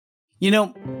You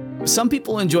know, some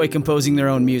people enjoy composing their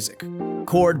own music,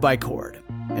 chord by chord,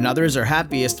 and others are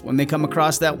happiest when they come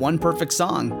across that one perfect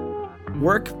song.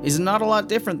 Work is not a lot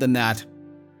different than that.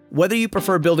 Whether you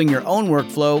prefer building your own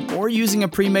workflow or using a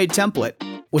pre-made template,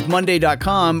 with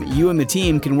Monday.com, you and the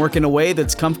team can work in a way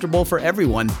that's comfortable for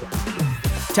everyone.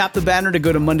 Tap the banner to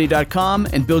go to Monday.com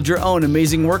and build your own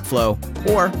amazing workflow,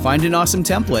 or find an awesome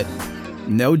template.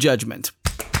 No judgment.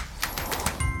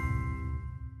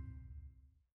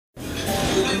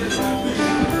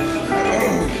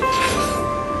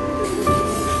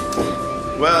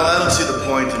 Well, I don't see the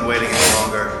point in waiting any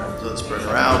longer, so let's bring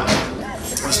her out.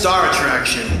 The star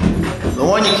attraction, the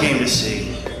one you came to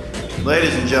see.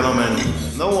 Ladies and gentlemen,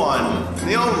 the one,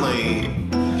 the only,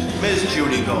 Miss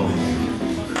Judy Gold.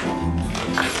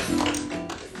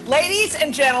 Ladies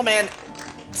and gentlemen,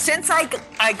 since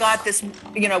I got this,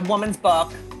 woman's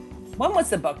book, when was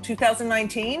the book?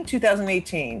 2019?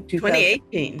 2018?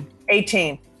 2018.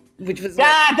 18. Which was...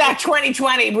 that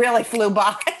 2020 really flew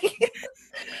by.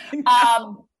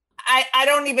 I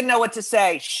don't even know what to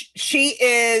say. She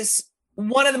is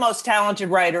one of the most talented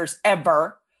writers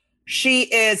ever. She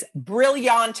is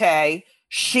brillante.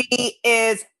 She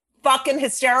is fucking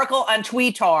hysterical on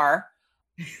Twitter.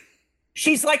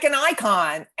 She's like an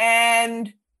icon.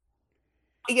 And,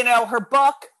 her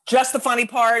book, Just the Funny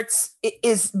Parts,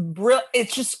 it's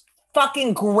just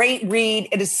fucking great read.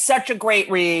 It is such a great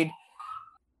read.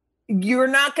 You're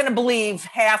not going to believe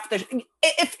half the...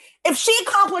 If she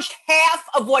accomplished half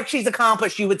of what she's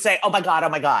accomplished, you would say, oh my God, oh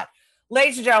my God.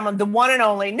 Ladies and gentlemen, the one and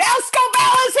only Nell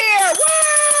Scovell is here.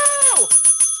 Woo!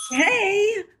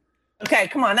 Hey. Okay,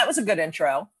 come on. That was a good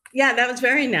intro. Yeah, that was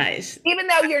very nice. Even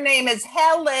though your name is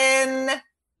Helen.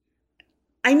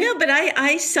 I know, but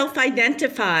I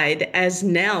self-identified as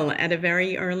Nell at a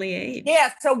very early age.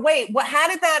 Yeah, so wait, how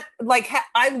did that,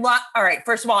 all right,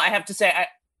 first of all, I have to say,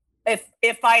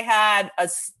 if I had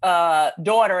a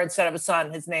daughter instead of a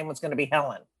son, his name was going to be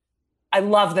Helen. I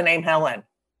love the name Helen.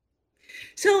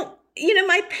 So,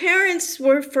 my parents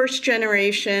were first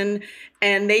generation,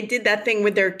 and they did that thing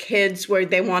with their kids where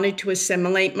they wanted to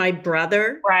assimilate my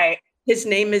brother. Right. His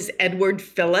name is Edward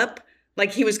Philip.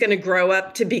 Like he was going to grow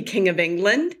up to be King of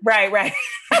England. Right.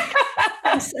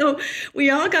 So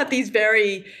we all got these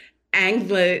very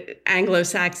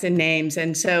Anglo-Saxon names.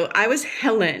 And so I was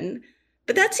Helen,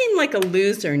 but that seemed like a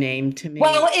loser name to me.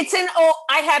 Well,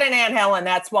 I had an Aunt Helen.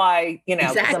 That's why,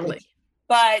 Exactly.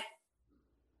 But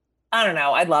I don't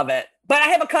know. I love it. But I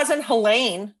have a cousin,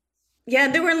 Helene. Yeah,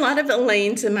 there were a lot of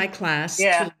Elaines in my class.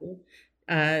 Yeah. Too.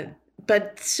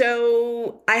 But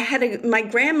so I had my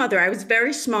grandmother, I was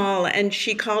very small, and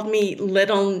she called me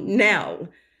Little Nell,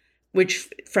 which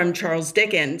from Charles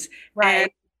Dickens. Right.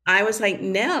 And I was like,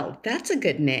 Nell, that's a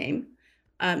good name.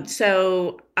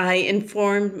 So I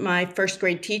informed my first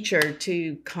grade teacher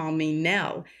to call me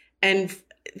Nell. And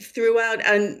throughout,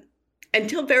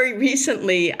 until very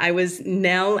recently, I was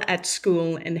Nell at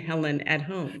school and Helen at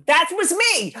home. That was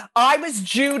me. I was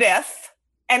Judith.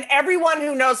 And everyone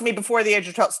who knows me before the age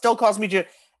of 12 still calls me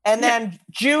Judith. And then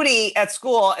Judy at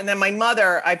school. And then my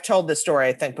mother, I've told this story,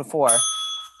 I think, before.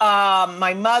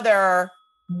 My mother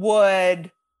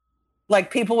would,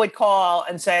 people would call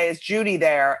and say, is Judy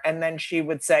there? And then she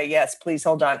would say, yes, please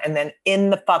hold on. And then in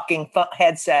the fucking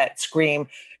headset scream,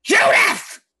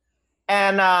 Judith!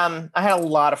 And I had a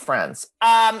lot of friends.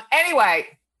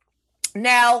 Anyway,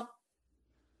 now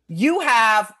you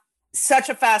have such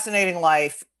a fascinating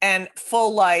life and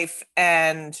full life.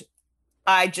 And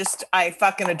I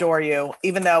fucking adore you,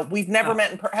 even though we've never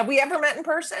met have we ever met in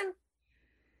person?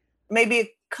 Maybe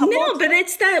a couple. No, but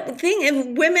it's that thing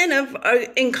of women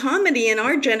in comedy in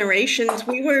our generations,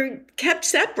 we were kept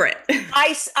separate.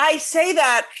 I say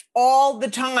that all the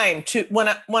time to when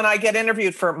I get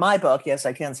interviewed for my book. Yes,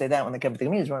 I can say that when they come to the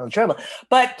community, it's trouble.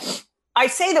 But I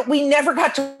say that we never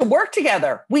got to work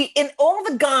together. All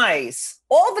the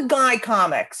guy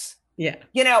comics. Yeah.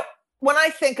 When I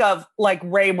think of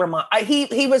Ray Romano,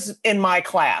 he was in my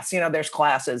class. There's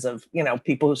classes of,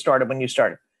 people who started when you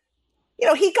started.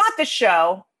 He got the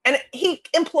show and he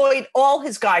employed all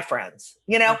his guy friends,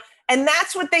 and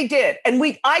that's what they did. And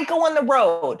I go on the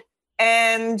road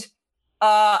and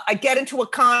I get into a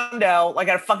condo,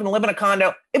 I fucking live in a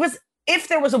condo. If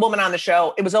there was a woman on the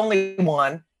show, it was only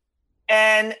one.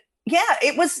 And yeah,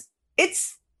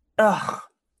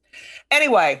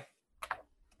 anyway,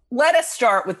 let us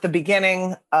start with the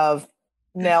beginning of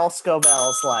Nell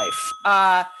Scovell's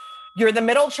life. You're the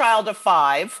middle child of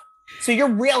 5, so you're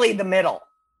really the middle.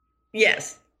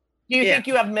 Yes. Do you think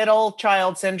you have middle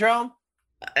child syndrome?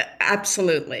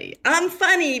 Absolutely. I'm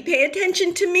funny. Pay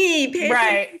attention to me. Pay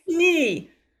attention to me.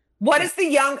 What is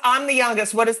I'm the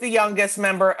youngest. What is the youngest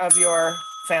member of your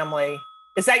family?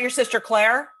 Is that your sister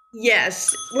Claire?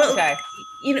 Yes. Well, Okay.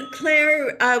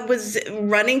 Claire was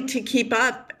running to keep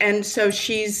up. And so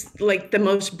she's like the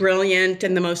most brilliant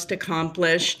and the most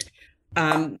accomplished,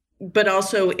 but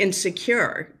also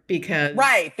insecure because.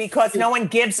 Right, because no one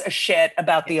gives a shit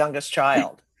about the youngest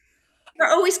child. You're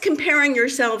always comparing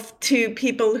yourself to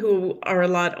people who are a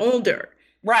lot older.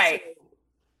 Right.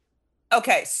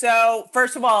 Okay, so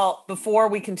first of all, before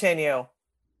we continue,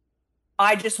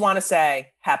 I just want to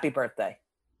say happy birthday.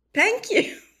 Thank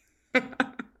you.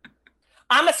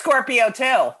 I'm a Scorpio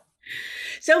too.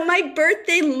 So my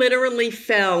birthday literally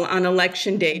fell on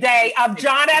election day. Day of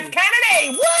John F.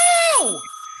 Kennedy. Woo!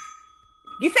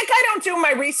 You think I don't do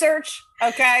my research?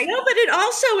 Okay. No, but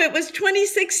it was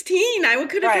 2016. I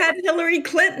could have had Hillary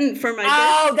Clinton for my birthday.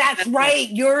 Oh, that's right.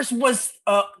 Yours was,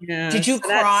 did you so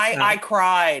cry? I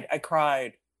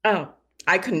cried. Oh,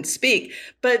 I couldn't speak.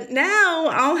 But now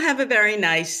I'll have a very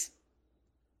nice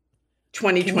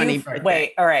 2020 birthday.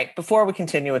 Wait, all right. Before we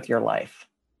continue with your life,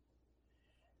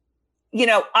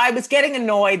 I was getting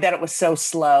annoyed that it was so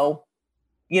slow.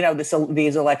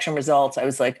 These election results. I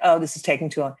was like, oh, this is taking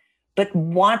too long. But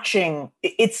watching,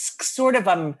 it's sort of,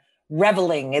 I'm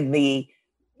reveling in the,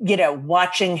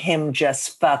 watching him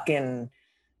just fucking,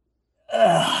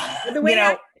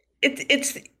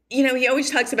 it's he always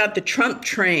talks about the Trump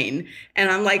train. And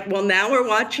I'm like, well, now we're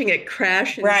watching it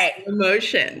crash in slow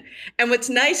motion. And what's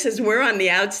nice is we're on the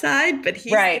outside, but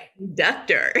he's the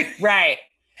conductor. Right.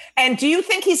 And do you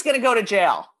think he's going to go to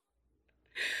jail?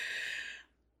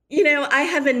 I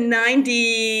have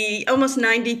a almost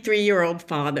 93-year-old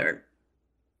father.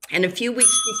 And a few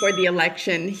weeks before the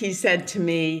election, he said to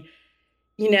me,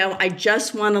 I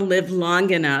just want to live long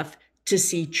enough to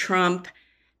see Trump.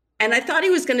 And I thought he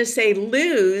was going to say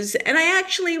lose. And I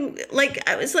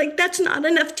was like, that's not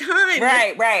enough time.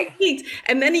 Right.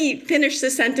 And then he finished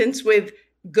the sentence with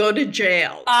go to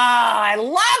jail. I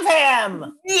love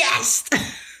him. Yes.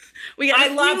 We got a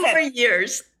few more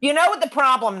years. You know what the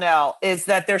problem now is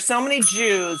that there's so many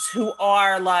Jews who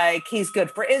are like, he's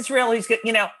good for Israel. He's good.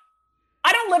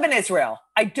 I don't live in Israel.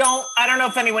 I don't know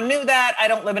if anyone knew that. I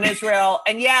don't live in Israel.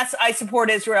 And yes, I support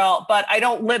Israel, but I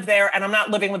don't live there and I'm not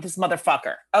living with this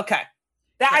motherfucker. Okay.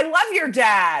 I love your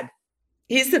dad.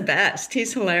 He's the best.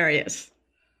 He's hilarious.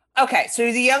 Okay. So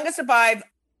you're the youngest of 5.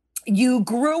 You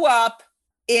grew up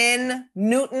in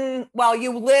Newton. Well,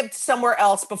 you lived somewhere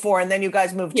else before, and then you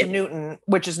guys moved to Newton,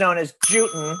 which is known as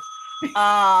Jewton.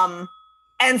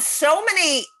 And so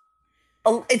many,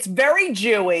 it's very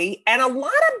Jewy, and a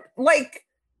lot of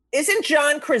isn't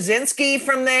John Krasinski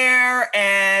from there?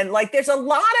 And there's a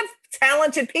lot of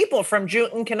talented people from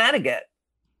Jewton, Connecticut.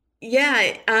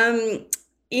 Yeah.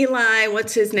 Eli,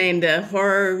 what's his name? The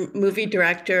horror movie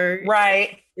director.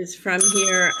 Right. Is from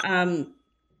here.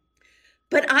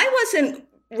 But I wasn't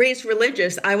raised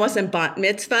religious. I wasn't bat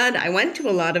mitzvahed. I went to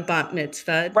a lot of bat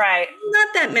mitzvahed. Right. Not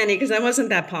that many because I wasn't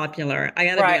that popular. I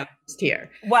got to be honest here.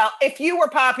 Well, if you were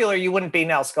popular, you wouldn't be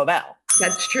Nell Scovell.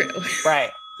 That's true.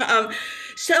 Right.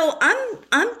 So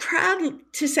I'm proud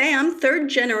to say I'm 3rd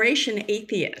generation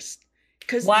atheist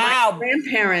because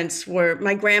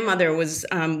my grandmother was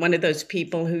one of those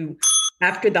people who,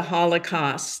 after the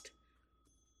Holocaust,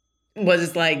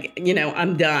 was like,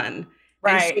 I'm done.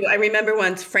 Right. So I remember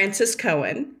once Frances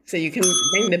Cohen, so you can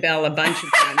ring the bell a bunch of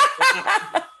times.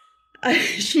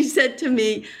 She said to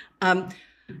me,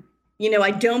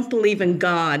 I don't believe in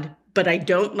God, but I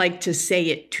don't like to say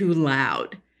it too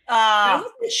loud. I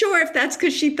wasn't sure if that's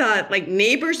because she thought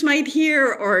neighbors might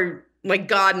hear or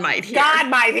God might hear. God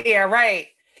might hear, right.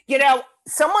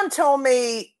 Someone told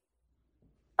me,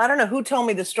 I don't know who told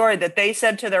me the story, that they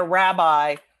said to their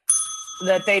rabbi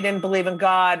that they didn't believe in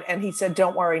God. And he said,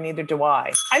 don't worry, neither do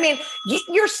I. I mean,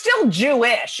 you're still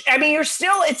Jewish. I mean,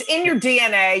 it's in your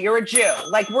DNA. You're a Jew.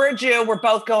 We're a Jew. We're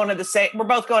both going to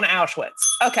Auschwitz.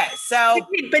 Okay. So.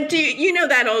 But do you know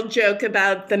that old joke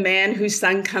about the man whose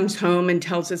son comes home and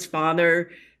tells his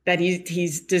father that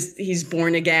he's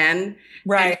born again?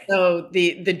 Right. And so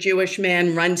the Jewish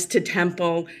man runs to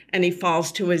temple and he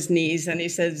falls to his knees and he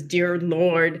says, dear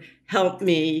Lord, help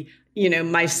me.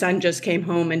 My son just came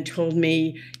home and told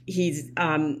me he's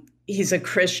a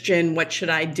Christian. What should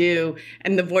I do?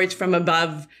 And the voice from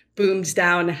above booms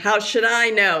down. How should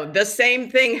I know? The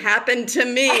same thing happened to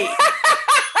me. I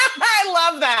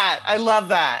love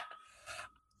that.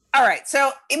 All right.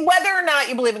 So whether or not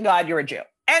you believe in God, you're a Jew.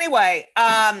 Anyway,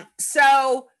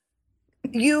 so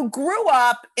you grew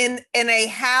up in a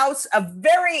house of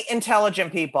very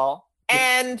intelligent people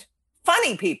and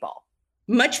funny people.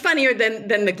 Much funnier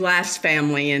than the Glass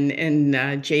family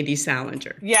in J.D.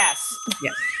 Salinger. Yes.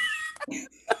 Yes.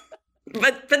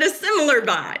 but a similar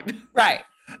vibe. Right.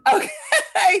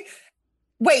 Okay.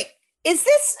 Wait,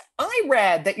 I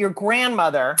read that your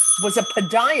grandmother was a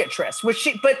podiatrist. Was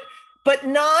she, but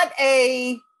not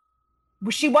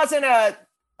she wasn't a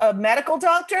medical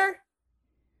doctor?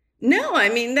 No, I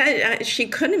mean that she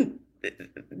couldn't.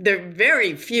 There are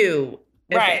very few,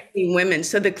 if Right. any, women.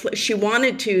 So she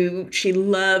wanted to. She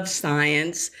loved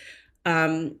science,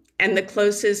 and the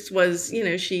closest was,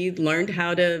 she learned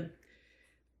how to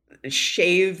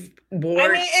shave warts. I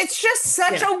mean, it's just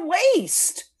such a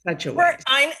waste. Such a waste.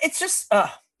 It's just.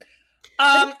 Okay.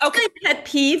 Okay. My pet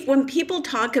peeve when people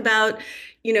talk about,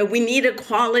 we need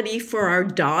equality for our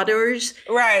daughters.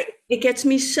 Right. It gets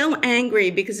me so angry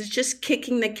because it's just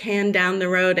kicking the can down the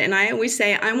road. And I always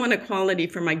say, I want equality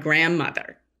for my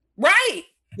grandmother. Right.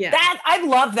 Yeah. I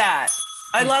love that.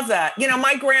 I love that.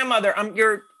 My grandmother,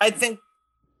 I think,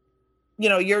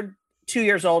 you're 2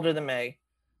 years older than me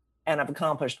and I've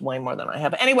accomplished way more than I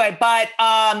have. Anyway, but,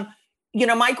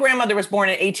 my grandmother was born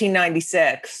in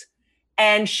 1896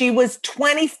 and she was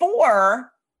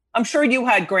 24. I'm sure you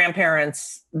had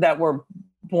grandparents that were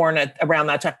born around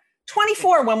that time.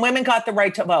 24 when women got the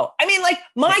right to vote. I mean, like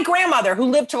my grandmother who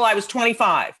lived till I was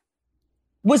 25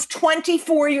 was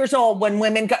 24 years old when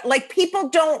women got, like, people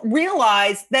don't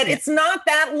realize that it's not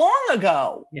that long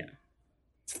ago. Yeah.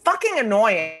 It's fucking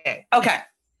annoying. Okay.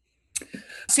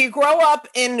 So you grow up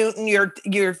in Newton,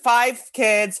 you're 5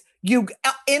 kids. You,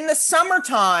 in the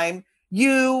summertime,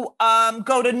 you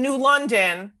go to New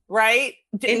London, right?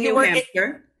 In New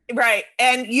Hampshire. Right.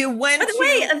 And you went By the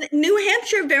way, New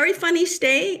Hampshire, very funny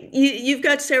state. You've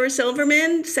got Sarah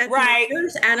Silverman, Seth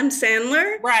Meyers, Adam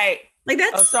Sandler. Right. Like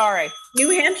that's. Oh, sorry. New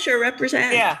Hampshire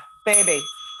represents. Yeah, baby.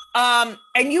 And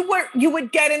you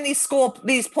would get in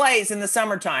these plays in the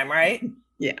summertime, right?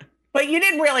 Yeah. But you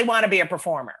didn't really want to be a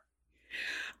performer.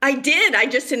 I did. I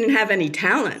just didn't have any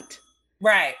talent.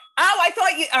 Right. Oh, I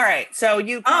thought you. All right. So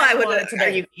you. I would. Are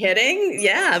you kidding?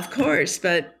 Yeah, of course.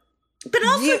 But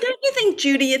also, don't you think,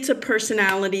 Judy, it's a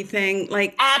personality thing?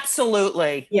 Like,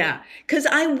 absolutely. Yeah. Because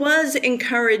I was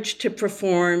encouraged to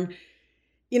perform,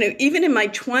 even in my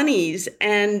 20s,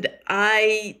 and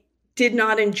I did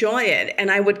not enjoy it. And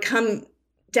I would come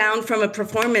down from a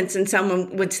performance and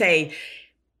someone would say,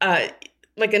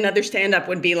 like another stand-up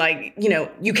would be like,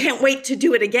 you can't wait to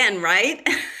do it again, right?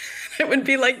 It would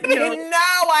be like, No,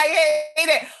 I hate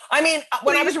it. I mean,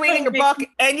 when I was reading your book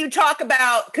and you talk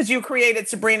about, because you created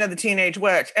Sabrina the Teenage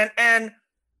Witch, and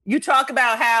you talk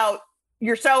about how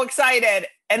you're so excited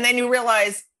and then you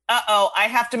realize, I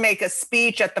have to make a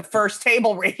speech at the first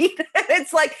table read.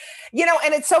 It's like,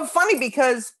 and it's so funny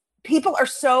because people are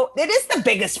it is the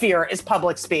biggest fear is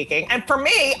public speaking. And for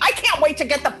me, I can't wait to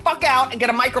get the fuck out and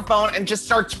get a microphone and just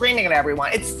start screaming at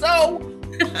everyone. It's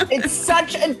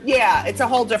such it's a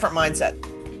whole different mindset.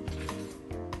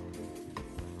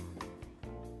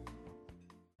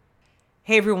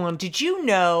 Hey everyone, did you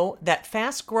know that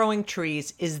Fast Growing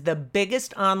Trees is the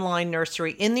biggest online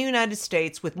nursery in the United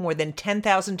States with more than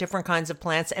 10,000 different kinds of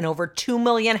plants and over 2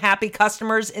 million happy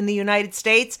customers in the United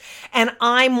States? And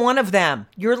I'm one of them.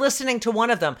 You're listening to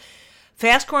one of them.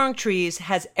 Fast Growing Trees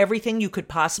has everything you could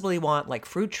possibly want, like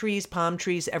fruit trees, palm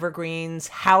trees, evergreens,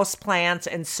 house plants,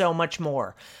 and so much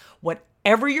more.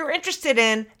 Whatever you're interested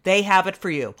in, they have it for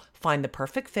you. Find the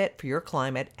perfect fit for your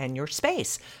climate and your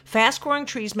space. Fast Growing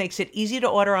Trees makes it easy to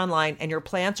order online, and your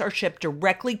plants are shipped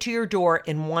directly to your door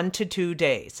in 1 to 2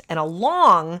 days. And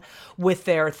along with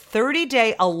their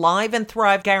 30-day Alive and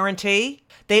Thrive guarantee,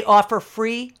 they offer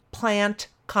free plant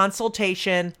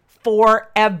consultation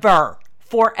forever.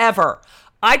 Forever.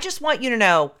 I just want you to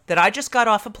know that I just got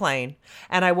off a plane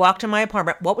and I walked to my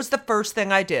apartment. What was the first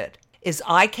thing I did? Is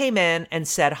I came in and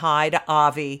said hi to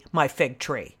Avi, my fig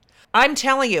tree. I'm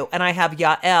telling you, and I have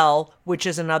Yael, which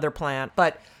is another plant,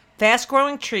 but Fast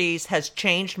Growing Trees has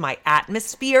changed my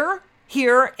atmosphere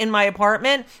here in my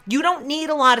apartment. You don't need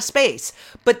a lot of space,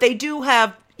 but they do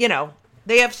have,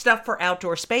 they have stuff for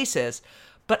outdoor spaces.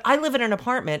 But I live in an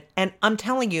apartment, and I'm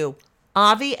telling you,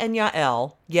 Avi and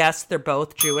Yael, yes, they're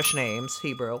both Jewish names,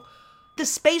 Hebrew. The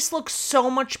space looks so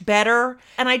much better.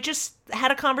 And I just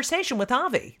had a conversation with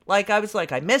Avi. I was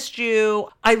like, I missed you.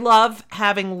 I love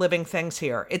having living things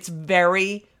here. It's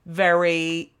very,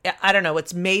 very, I don't know,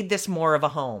 it's made this more of a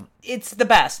home. It's the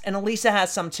best. And Elisa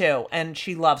has some too. And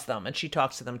she loves them. And she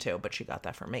talks to them too. But she got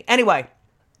that from me. Anyway,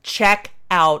 check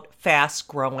out Fast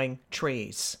Growing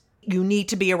Trees. You need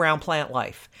to be around Plant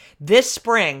Life. This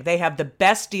spring, they have the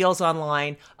best deals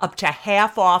online, up to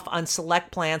half off on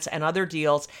select plants and other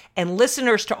deals. And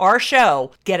listeners to our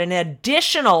show get an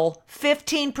additional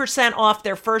 15% off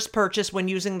their first purchase when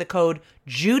using the code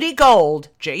JudyGold,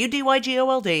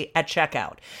 JUDYGOLD, at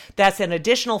checkout. That's an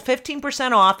additional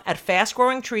 15% off at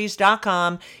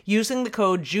fastgrowingtrees.com using the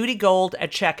code JudyGold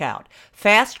at checkout.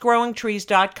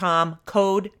 Fastgrowingtrees.com,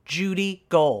 code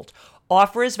JudyGold.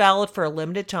 Offer is valid for a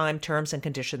limited time. Terms and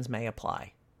conditions may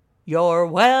apply. You're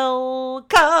welcome.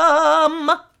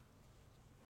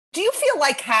 Do you feel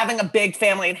like having a big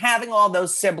family and having all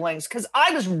those siblings? Because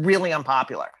I was really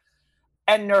unpopular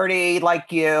and nerdy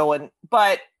like you, and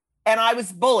I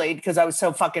was bullied because I was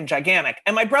so fucking gigantic.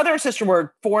 And my brother and sister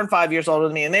were 4 and 5 years older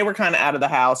than me, and they were kind of out of the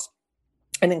house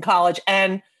and in college.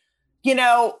 And, you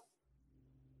know,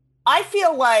 I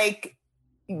feel like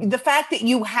the fact that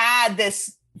you had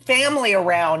this family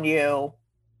around you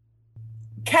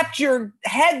kept your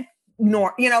head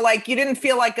like you didn't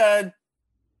feel like a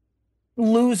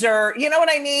loser. You know what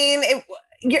I mean?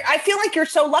 I feel like you're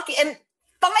so lucky. And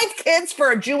 5 kids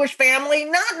for a Jewish family,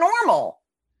 not normal.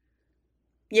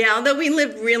 Yeah, although we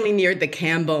lived really near the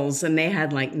Campbells and they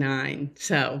had like 9.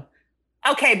 So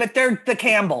okay, but they're the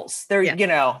Campbells. They're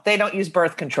they don't use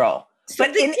birth control. So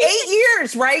but in 8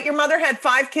 years, right? Your mother had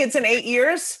 5 kids in 8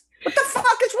 years. What the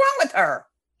fuck is wrong with her?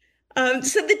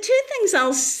 So the 2 things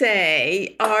I'll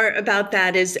say are about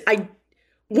that is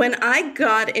when I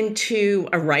got into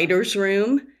a writer's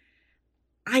room,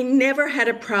 I never had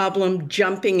a problem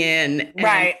jumping in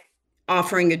and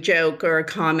offering a joke or a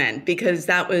comment because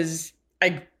that was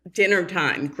a dinner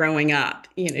time growing up,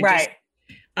 Right.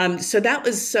 So that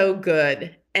was so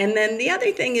good. And then the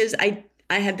other thing is I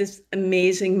had this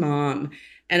amazing mom,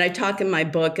 and I talk in my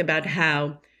book about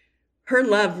how her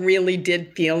love really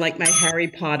did feel like my Harry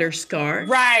Potter scar.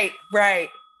 Right.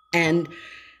 And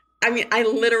I mean, I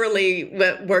literally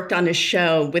worked on a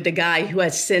show with a guy who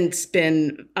has since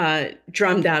been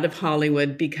drummed out of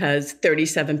Hollywood because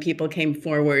 37 people came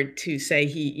forward to say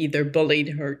he either bullied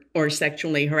her or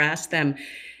sexually harassed them.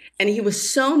 And he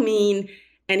was so mean.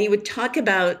 And he would talk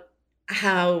about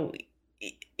how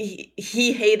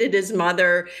he hated his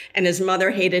mother and his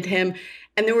mother hated him.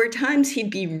 And there were times he'd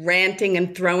be ranting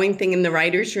and throwing things in the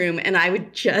writer's room. And I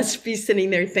would just be sitting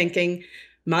there thinking,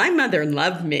 my mother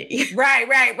loved me.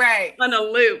 Right. On a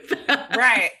loop.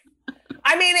 Right.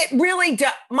 I mean, it really,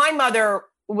 my mother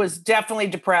was definitely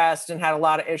depressed and had a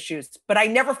lot of issues, but I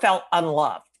never felt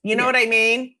unloved. You know what I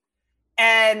mean?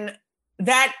 And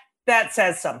that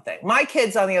says something. My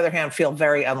kids, on the other hand, feel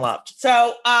very unloved.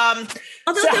 So, although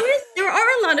there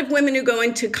are a lot of women who go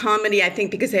into comedy, I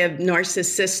think, because they have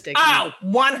narcissistic. Oh,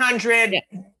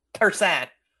 100%.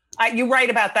 You write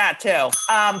about that too.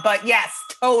 But yes,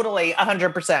 totally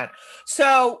 100%.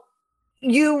 So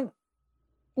you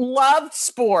loved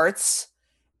sports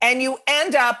and you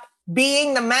end up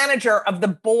being the manager of the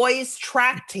boys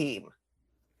track team.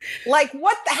 Like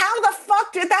how the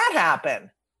fuck did that happen?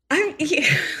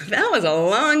 That was a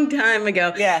long time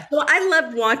ago. Yeah. Well, I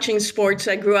loved watching sports.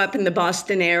 I grew up in the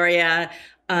Boston area.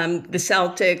 The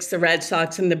Celtics, the Red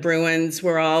Sox, and the Bruins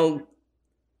were all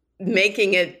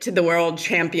making it to the World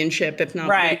Championship, if not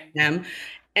winning them.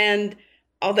 And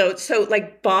although, so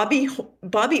like Bobby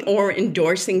Orr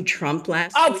endorsing Trump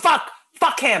last week. Fuck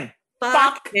him.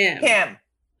 Fuck him.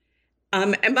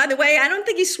 And by the way, I don't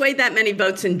think he swayed that many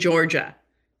votes in Georgia.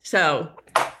 So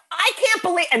I can't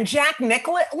believe, and Jack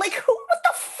Nicklaus, like what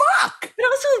the fuck? But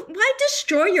also, why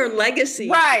destroy your legacy?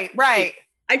 Right.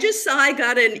 I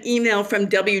got an email from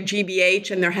WGBH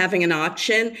and they're having an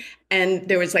auction and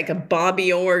there was like a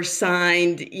Bobby Orr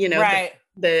signed,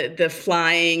 the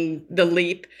flying, the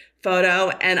leap photo.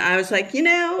 And I was like,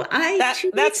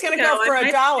 that's going to go for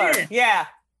 $1. Yeah.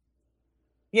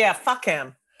 Yeah. Fuck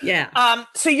him. Yeah.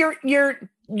 So you're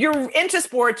into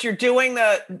sports. You're doing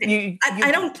I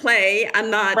don't play.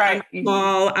 I'm not. I'm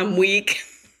small. I'm weak.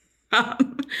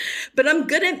 But I'm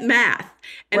good at math.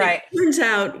 And it turns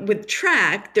out with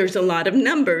track, there's a lot of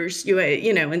numbers,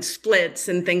 and splits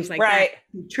and things like that to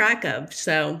keep track of.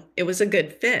 So it was a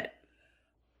good fit.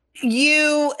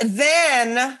 You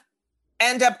then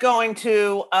end up going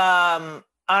to, I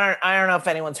don't know if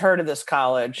anyone's heard of this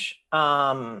college.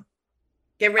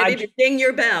 Get ready to ding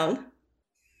your bell.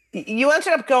 You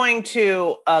ended up going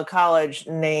to a college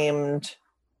named,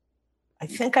 I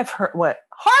think I've heard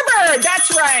Harvard.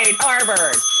 That's right,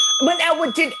 Harvard. But now,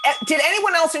 did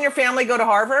anyone else in your family go to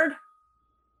Harvard?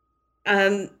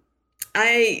 4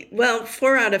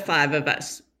 out of 5 of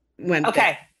us went.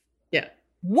 Okay. There. Yeah.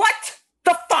 What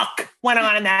the fuck went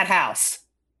on in that house?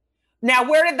 Now,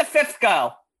 where did the 5th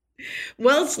go?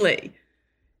 Wellesley.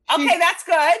 Okay, that's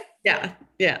good. Yeah,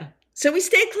 yeah. So we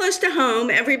stayed close to home.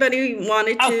 Everybody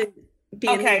wanted to be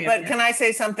in Okay, New but Hampshire. can I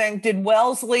say something? Did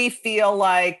Wellesley feel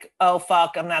like, oh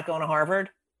fuck, I'm not going to Harvard?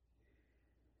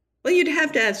 Well, you'd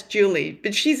have to ask Julie,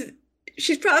 but she's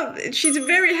a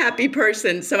very happy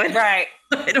person, so Right.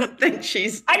 I don't think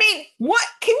she's. I mean, what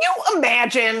can you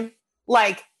imagine?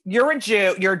 Like, you're a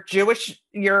Jew, you're Jewish,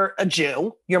 you're a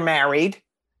Jew, you're married,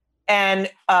 and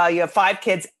you have 5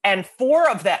 kids, and 4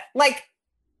 of them, like,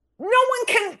 no one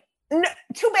can. No,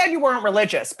 too bad you weren't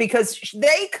religious, because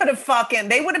they could have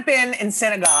they would have been in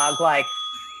synagogue, like,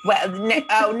 well,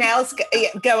 Nell's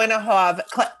going to Harvard,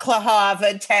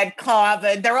 Harvard, Ted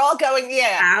Harvard. They're all going,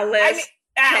 Alice,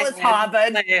 Alice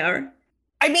Harvard. Claire.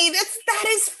 I mean, that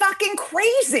is fucking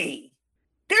crazy.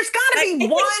 There's got to be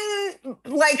one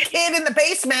like kid in the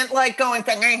basement, like going,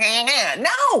 no.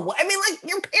 I mean, like,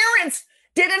 your parents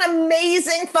did an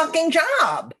amazing fucking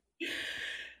job.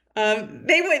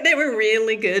 They were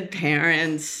really good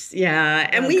parents. Yeah.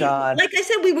 And like I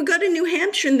said, we would go to New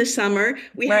Hampshire in the summer.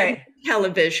 We had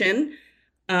television,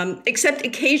 except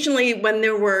occasionally when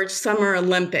there were Summer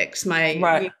Olympics,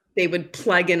 they would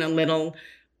plug in a little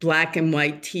black and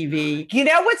white TV. You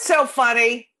know what's so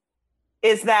funny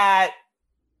is that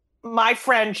my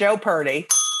friend Joe Purdy,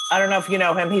 I don't know if you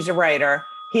know him, he's a writer.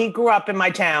 He grew up in my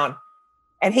town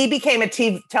and he became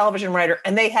a television writer,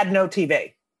 and they had no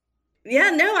TV.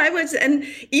 Yeah, no, I was, and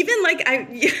even like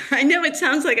I know it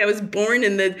sounds like I was born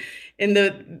in the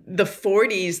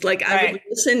 40s. Like I would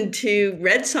listen to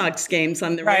Red Sox games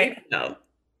on the radio.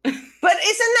 But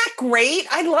isn't that great?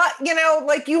 I love,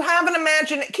 like, you have can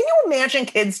you imagine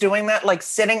kids doing that? Like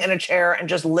sitting in a chair and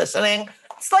just listening?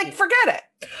 It's like, forget it.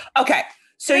 Okay.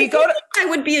 So I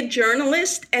would be a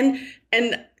journalist, and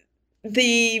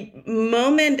the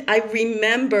moment I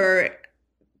remember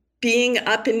being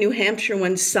up in New Hampshire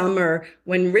one summer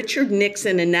when Richard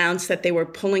Nixon announced that they were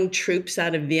pulling troops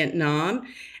out of Vietnam.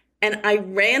 And I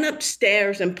ran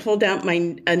upstairs and pulled out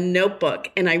a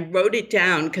notebook, and I wrote it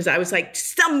down because I was like,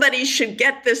 somebody should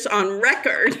get this on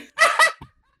record.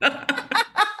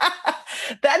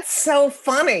 That's so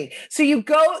funny. So you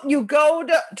go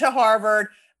to Harvard.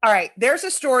 All right, there's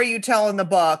a story you tell in the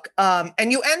book,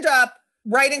 and you end up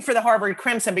writing for the Harvard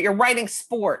Crimson, but you're writing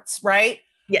sports, right?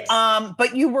 Yes.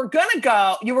 But you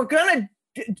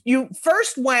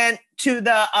first went to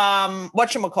the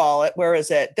whatchamacallit, where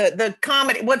is it? The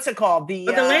comedy, what's it called? The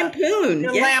Lampoon.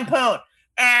 The Lampoon.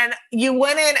 And you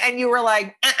went in and you were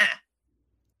like,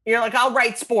 You're like, I'll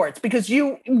write sports, because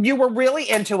you were really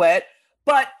into it.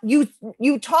 But you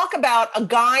talk about a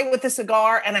guy with a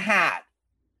cigar and a hat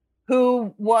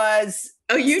who was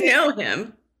you know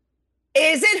him.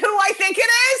 Is it who I think it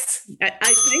is?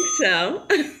 I think so.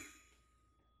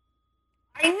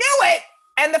 I knew it.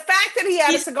 And the fact that he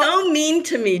had a cigar. He's so mean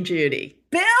to me, Judy.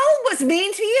 Bill was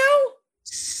mean to you?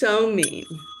 So mean.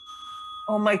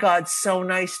 Oh my God, so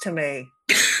nice to me.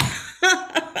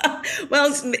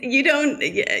 Well, you don't,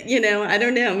 I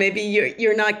don't know. Maybe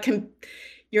you're not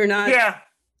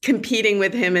competing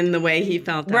with him in the way he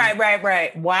felt.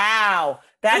 Right. Wow.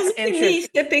 That's interesting. Me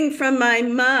sipping from my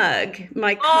mug.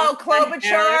 Klobuchar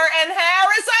and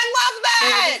Harris. I love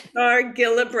that. Klobuchar,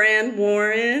 Gillibrand,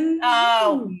 Warren.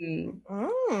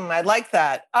 I like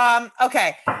that.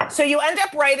 Okay. So you end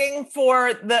up writing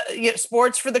for the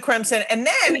sports for the Crimson, and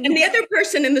then and the other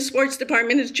person in the sports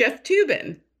department is Jeff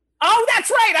Toobin. Oh, that's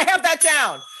right. I have that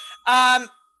down.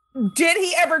 Did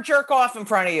he ever jerk off in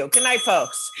front of you? Good night,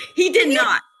 folks. He did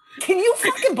not. Can you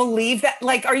fucking believe that?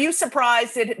 Like, are you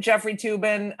surprised at Jeffrey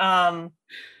Toobin?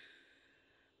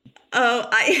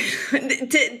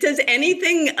 Does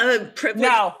anything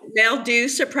privileged male do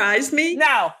surprise me?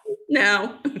 No.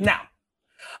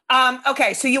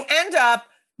 Okay, so you end up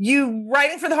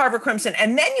writing for the Harvard Crimson,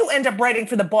 and then you end up writing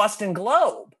for the Boston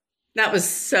Globe. That was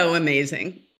so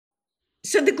amazing.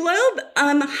 So the Globe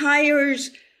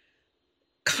hires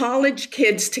college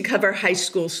kids to cover high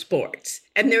school sports.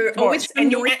 And they're always from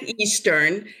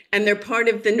Northeastern, and they're part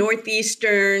of the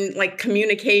Northeastern, like,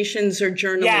 communications or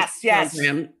journalism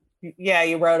program. Yeah,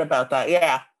 you wrote about that.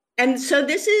 Yeah. And so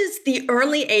this is the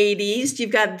early 80s.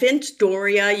 You've got Vince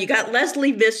Doria. You got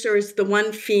Leslie Visser as the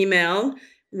one female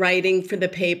writing for the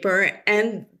paper.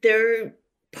 And they're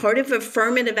part of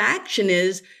affirmative action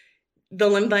is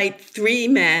they'll invite 3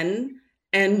 men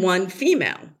and 1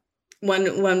 female.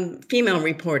 One female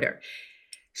reporter.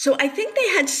 So I think they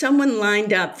had someone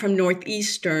lined up from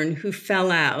Northeastern who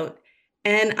fell out.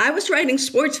 And I was writing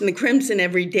sports in the Crimson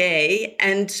every day.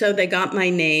 And so they got my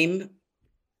name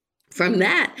from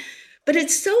that. But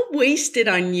it's so wasted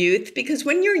on youth, because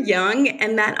when you're young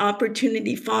and that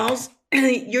opportunity falls,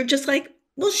 you're just like,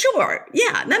 Well, sure.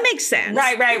 Yeah, that makes sense.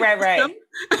 Right.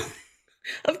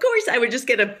 Of course, I would just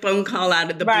get a phone call out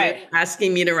of the blue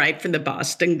asking me to write for the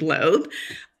Boston Globe.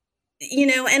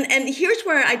 And here's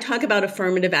where I talk about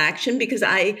affirmative action, because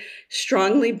I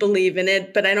strongly believe in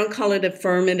it, but I don't call it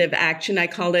affirmative action. I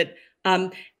call it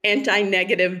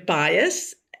anti-negative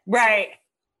bias. Right.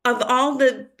 Of all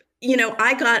the,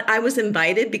 I was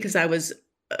invited because I was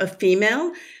a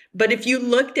female, but if you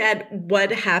looked at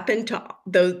what happened to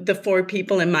the 4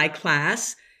 people in my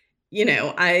class,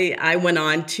 I went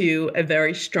on to a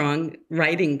very strong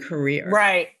writing career.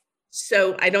 Right.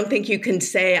 So I don't think you can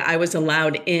say I was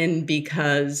allowed in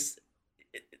because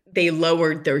they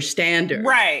lowered their standard.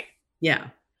 Right. Yeah.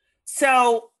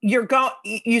 So you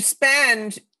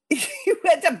end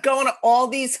up going to all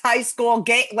these high school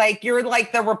games, like you're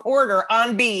like the reporter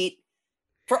on beat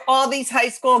for all these high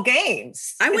school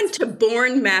games. I went to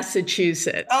Bourne,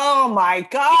 Massachusetts. Oh my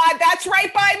God. That's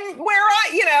right by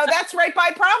that's right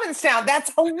by Provincetown.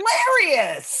 That's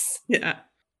hilarious. Yeah.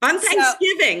 On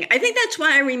Thanksgiving. I think that's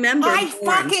why I remember.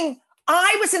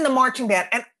 I was in the marching band,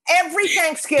 and every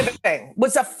Thanksgiving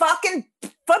was a fucking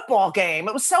football game.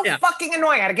 It was so fucking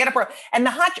annoying. I had to get up. And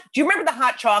do you remember the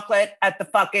hot chocolate at the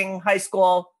fucking high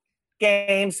school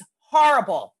games?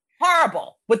 Horrible.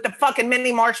 With the fucking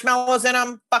mini marshmallows in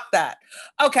them. Fuck that.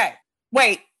 Okay.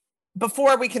 Wait,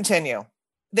 before we continue,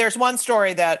 there's one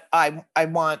story that I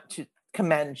want to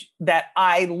commend that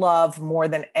I love more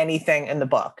than anything in the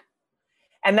book.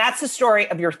 And that's the story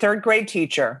of your 3rd grade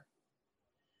teacher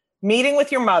meeting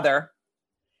with your mother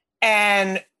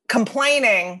and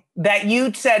complaining that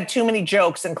you said too many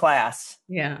jokes in class.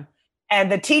 Yeah.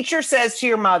 And the teacher says to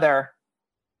your mother,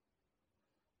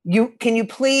 can you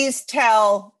please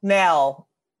tell Nell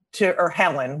or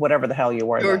Helen, whatever the hell you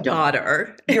were. Your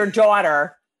daughter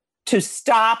to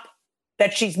stop,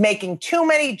 that she's making too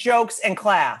many jokes in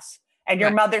class. And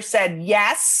your mother said,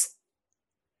 yes.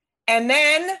 And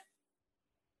then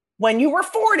when you were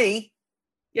 40,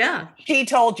 she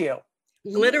told you.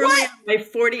 Literally on my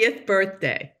 40th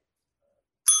birthday.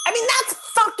 I mean, that's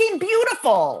fucking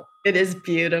beautiful. It is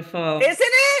beautiful. Isn't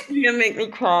it? You're gonna make me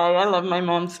cry. I love my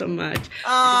mom so much.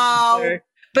 Oh.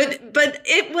 But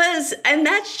it was, and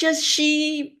that's just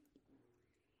we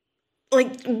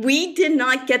did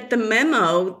not get the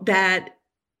memo that,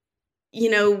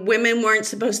 women weren't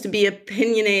supposed to be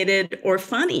opinionated or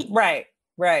funny. Right.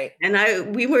 And I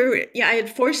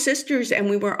had 4 sisters and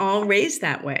we were all raised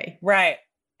that way. Right.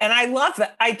 And I love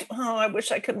that. I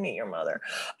wish I could meet your mother.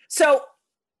 So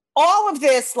all of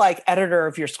this, like editor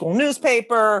of your school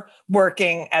newspaper,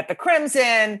 working at the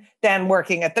Crimson, then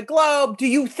working at the Globe, do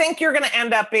you think you're going to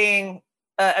end up being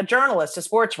a journalist, a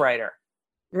sports writer?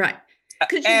 Right.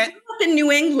 Because you grew up in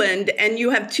New England and you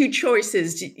have 2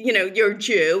 choices. You're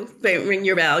Jew, they ring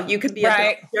your bell. You could be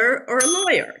a doctor or a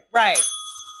lawyer. Right.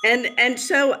 And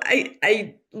so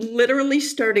I literally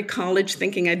started college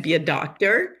thinking I'd be a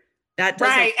doctor.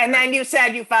 Right. And then you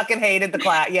said you fucking hated the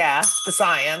class. Yeah, the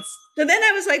science. So then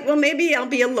I was like, well, maybe I'll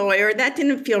be a lawyer. That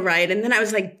didn't feel right. And then I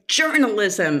was like,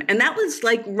 journalism. And that was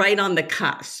like right on the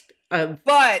cusp of.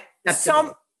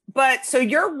 So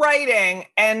you're writing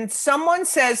and someone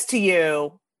says to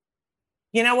you,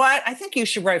 you know what? I think you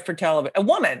should write for television. A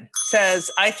woman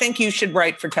says, I think you should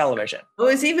write for television. It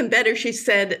was even better. She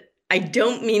said, I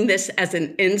don't mean this as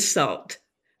an insult,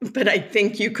 but I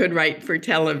think you could write for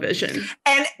television.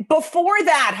 And before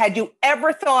that, had you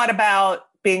ever thought about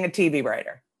being a TV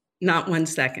writer? Not 1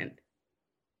 second.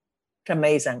 It's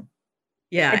amazing.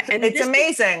 Yeah. It's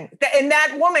amazing. And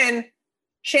that woman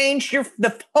changed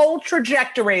the whole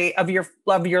trajectory of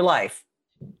your life.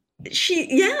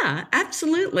 Yeah,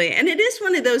 absolutely. And it is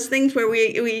one of those things where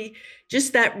we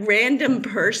just that random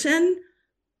person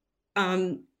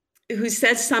who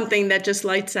says something that just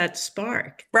lights that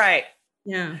spark. Right.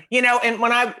 Yeah. And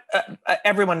when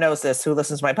everyone knows this who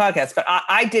listens to my podcast, but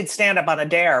I did stand up on a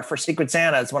dare for Secret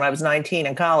Santas when I was 19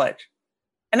 in college.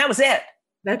 And that was it.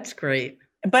 That's great.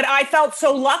 But I felt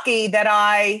so lucky that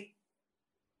I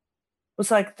was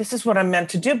like, this is what I'm meant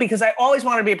to do, because I always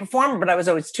wanted to be a performer, but I was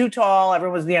always too tall.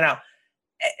 Everyone was,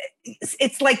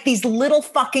 it's like these little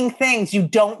fucking things you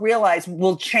don't realize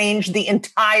will change the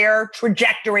entire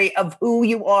trajectory of who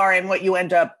you are and what you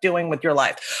end up doing with your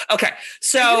life. Okay.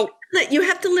 So you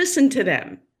have to listen to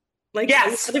them. Like,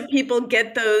 yes, other people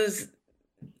get those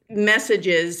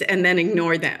messages and then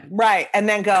ignore them. Right. And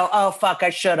then go, oh, fuck, I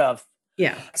should have.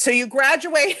 Yeah. So you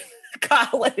graduate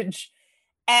college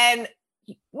and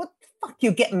what the fuck,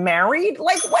 you get married?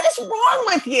 Like, what is wrong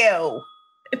with you?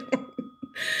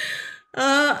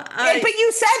 But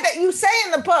you say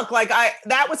in the book, like,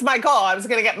 that was my goal. I was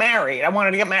going to get married. I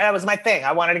wanted to get married. That was my thing.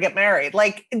 I wanted to get married.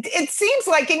 Like, it seems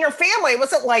like in your family, it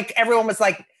wasn't like everyone was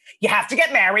like, you have to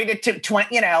get married at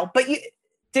 20, but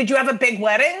did you have a big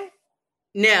wedding?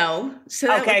 No.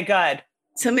 Okay, good.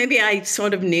 So maybe I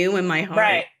sort of knew in my heart.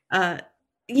 Right. I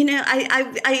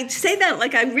say that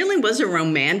like I really was a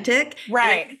romantic.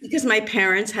 Right. Because my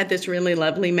parents had this really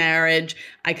lovely marriage.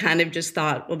 I kind of just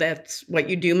thought, well, that's what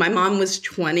you do. My mom was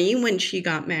 20 when she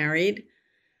got married.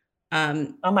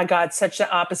 Oh my God, such the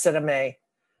opposite of me.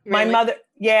 Really?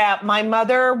 My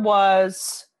mother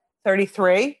was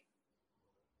 33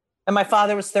 and my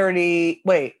father was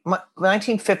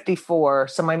 1954.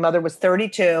 So my mother was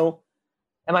 32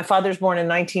 and my father's born in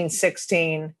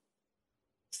 1916.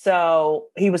 So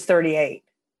he was 38.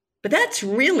 But that's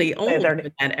really old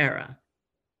in that era.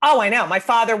 Oh, I know. My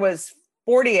father was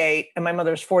 48 and my mother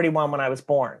was 41 when I was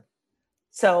born.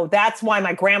 So that's why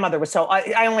my grandmother was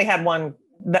I only had one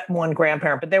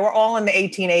grandparent, but they were all in the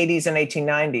 1880s and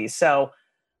 1890s. So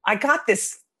I got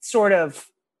this sort of,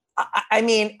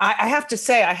 I have to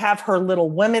say, I have her Little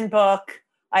Women book.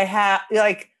 I had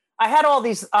all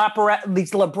these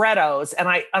these librettos, and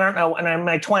I don't know. And in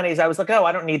my 20s, I was like, oh,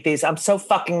 I don't need these. I'm so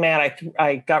fucking mad.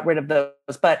 I got rid of those.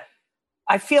 But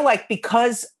I feel like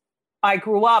because I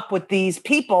grew up with these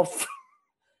people,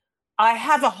 I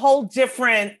have a whole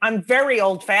different. I'm very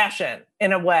old fashioned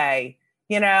in a way,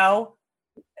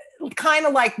 kind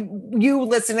of like you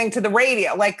listening to the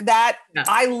radio, like that. Yeah.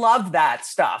 I love that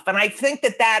stuff, and I think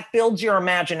that builds your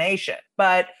imagination.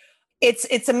 But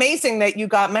it's amazing that you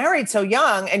got married so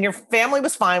young and your family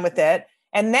was fine with it.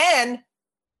 And then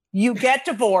you get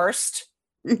divorced,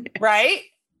 right?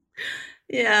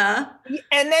 Yeah.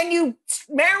 And then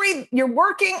you're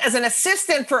working as an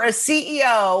assistant for a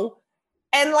CEO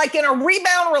and like in a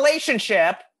rebound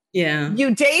relationship. Yeah.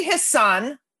 You date his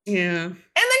son. Yeah. And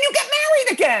then you get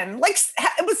married again. Like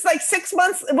it was like 6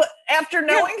 months after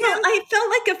knowing him. I felt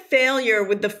like a failure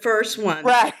with the first one.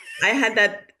 Right. I had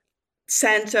that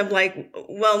sense of like,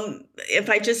 well, if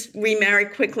I just remarry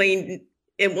quickly,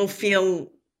 it will feel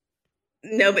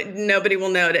nobody will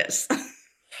notice.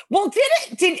 Well,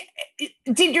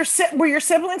 were your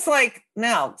siblings like,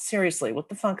 no, seriously, what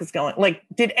the fuck is going? Like,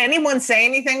 did anyone say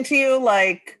anything to you?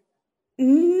 Like,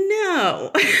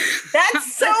 no.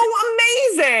 That's so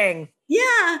amazing.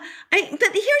 Yeah. But here's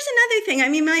another thing. I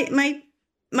mean,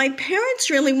 my parents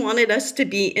really wanted us to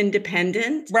be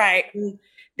independent. Right.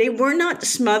 They were not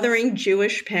smothering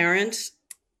Jewish parents.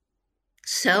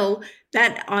 So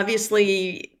that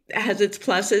obviously has its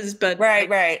pluses, but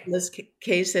right. In this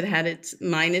case, it had its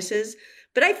minuses.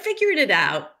 But I figured it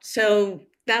out. So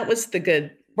that was the good.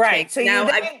 Right. Thing. So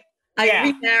now I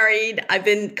remarried.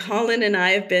 Colin and I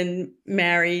have been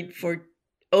married for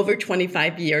over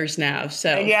 25 years now. So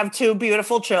and you have 2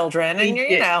 beautiful children, and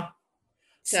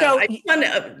So I just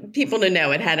want people to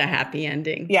know it had a happy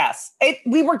ending. Yes.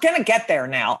 We were going to get there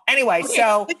now. Anyway, okay,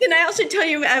 so. But can I also tell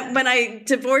you when I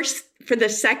divorced for the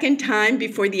second time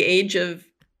before the age of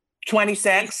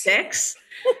 26,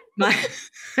 I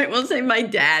will say my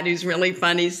dad, who's really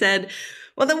funny, said,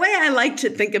 well, the way I like to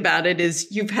think about it is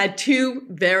you've had 2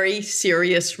 very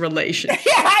serious relationships.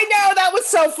 Yeah, I know. That was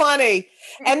so funny.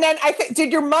 And then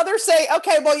did your mother say,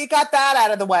 okay, well, you got that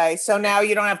out of the way. So now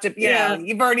you don't have to,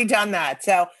 you've already done that.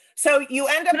 So you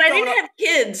end up. But I didn't have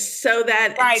kids. So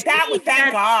that. Right. That would,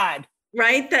 thank God.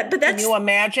 Right. But that's. Can you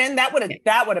imagine? That would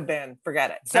have been,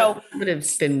 forget it. So that would have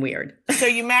been weird. So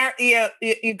you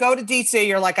you go to DC,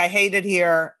 you're like, I hate it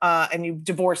here. And you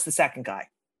divorce the second guy.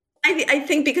 I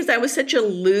think because I was such a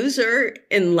loser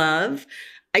in love,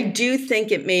 I do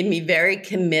think it made me very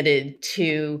committed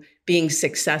to being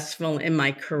successful in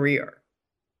my career.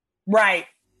 Right.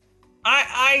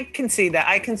 I can see that.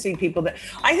 I can see people that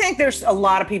I think there's a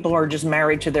lot of people who are just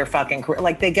married to their fucking career.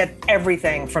 Like they get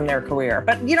everything from their career,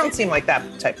 but you don't seem like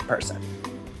that type of person.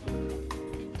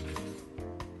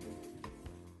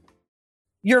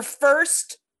 Your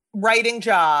first writing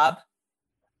job,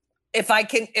 if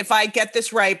I get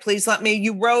this right, please let me,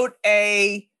 you wrote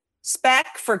a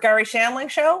spec for Garry Shandling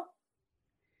show?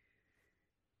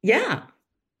 Yeah.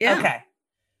 Yeah. Okay.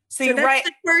 So you write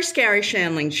the first Garry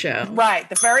Shandling show. Right.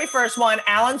 The very first one,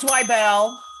 Alan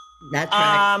Zweibel. That's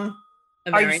right.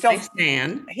 A very nice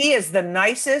man. He is the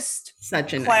nicest,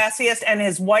 such a classiest, and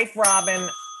his wife, Robin,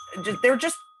 they're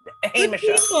just Hamish.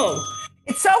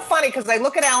 It's so funny because I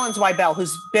look at Alan Zweibel,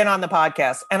 who's been on the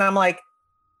podcast, and I'm like,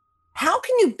 how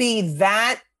can you be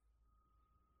that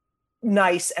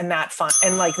nice and that fun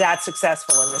and like that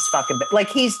successful in this fucking bit? Like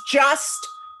he's just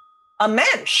a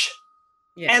mensch.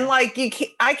 Yeah. And like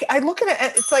I look at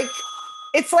it, it's like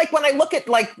it's like when I look at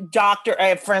like I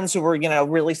have friends who were,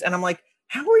 really, and I'm like,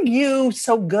 how are you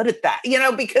so good at that?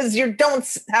 Because you don't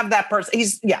have that person.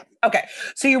 Okay.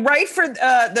 So you write for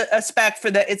a spec for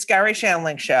the It's Gary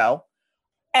Shandling show.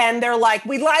 And they're like,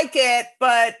 we like it,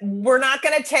 but we're not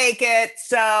going to take it.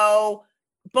 So,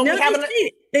 but no, we haven't.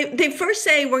 They first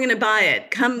say, we're going to buy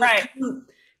it. Come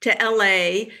to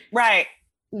LA. Right.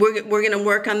 We're going to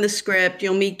work on the script.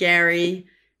 You'll meet Gary.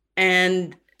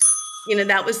 And,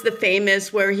 that was the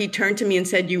famous where he turned to me and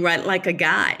said, you write like a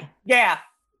guy. Yeah.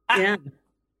 Yeah.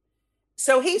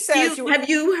 So he says, have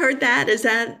you heard that? Is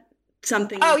that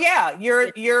something? Oh yeah.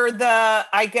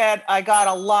 I got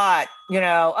a lot,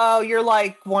 oh, you're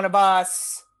like one of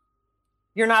us.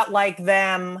 You're not like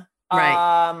them.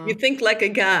 Right. You think like a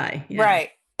guy. Yeah. Right.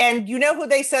 And you know who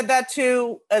they said that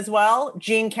to as well?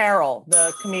 Gene Carroll,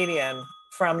 the comedian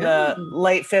from the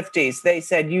late 50s. They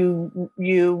said, you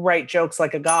write jokes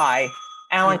like a guy.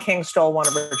 Alan King stole one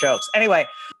of her jokes. Anyway,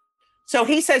 so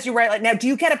he says you write like, now do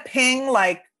you get a ping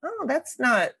like, oh, that's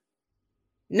not.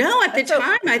 No, at the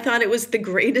time, I thought it was the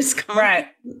greatest compliment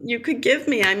you could give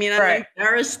me. I mean, I'm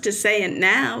embarrassed to say it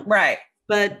now. Right.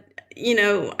 But,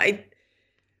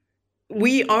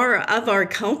 we are of our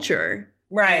culture.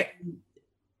 Right.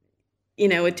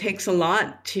 And, it takes a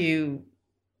lot to,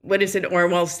 what is it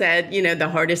Orwell said? The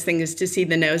hardest thing is to see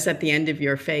the nose at the end of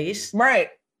your face. Right.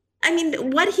 I mean,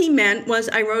 what he meant was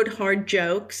I wrote hard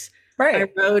jokes. Right.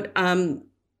 I wrote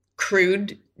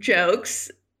crude jokes.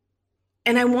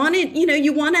 And I wanted,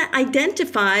 you want to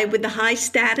identify with the high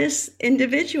status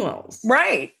individuals.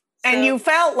 Right. So, and you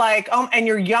felt like, and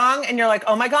you're young and you're like,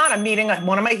 oh my God, I'm meeting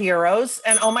one of my heroes.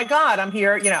 And oh my God, I'm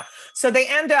here, So they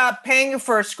end up paying you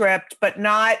for a script, but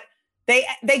not, they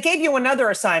gave you another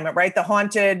assignment, right? The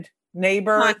haunted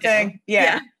neighbor thing.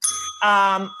 Yeah.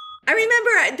 I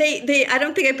remember they I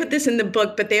don't think I put this in the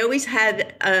book, but they always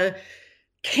had a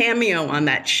cameo on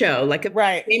that show. Like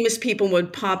famous people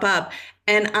would pop up.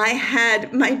 And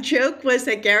my joke was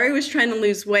that Gary was trying to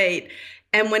lose weight.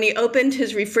 And when he opened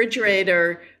his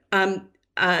refrigerator, Dom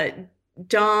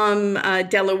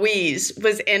DeLuise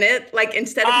was in it. Like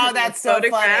instead of that's so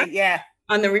funny. Yeah.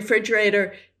 On the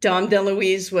refrigerator, Dom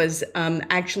DeLuise was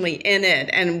actually in it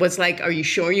and was like, are you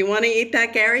sure you want to eat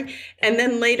that, Gary? And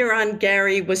then later on,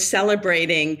 Gary was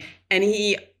celebrating and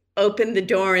he opened the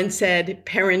door and said,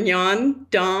 Perignon,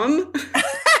 Dom.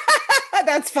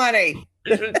 That's funny.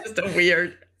 It was just a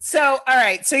weird. So, all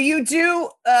right. So you do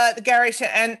the Gary show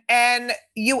and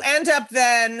you end up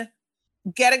then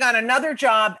getting on another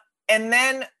job and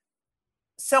then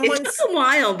It took a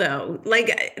while though.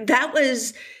 Like that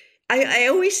was, I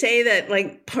always say that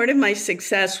like part of my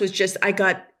success was just, I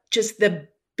got just the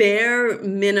bare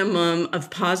minimum of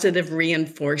positive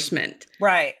reinforcement.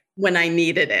 Right. When I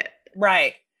needed it.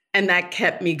 Right. And that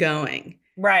kept me going.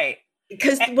 Right.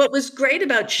 Because what was great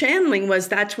about Shandling was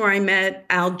that's where I met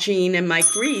Al Jean and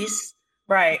Mike Reiss.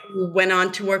 Right. Who went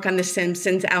on to work on The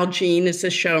Simpsons. Al Jean is the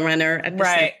showrunner at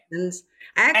The Simpsons.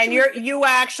 And you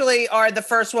actually are the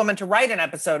first woman to write an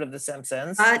episode of The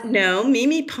Simpsons. No,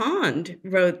 Mimi Pond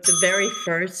wrote the very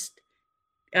first.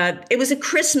 It was a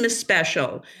Christmas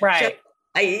special. Right.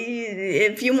 So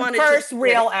if you wanted first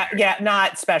real,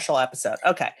 not special episode.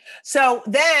 Okay. So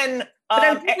then. But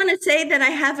I want to say that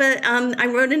I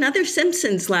wrote another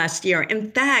Simpsons last year. In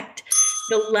fact,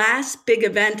 the last big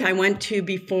event I went to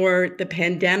before the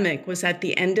pandemic was at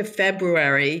the end of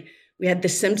February. We had the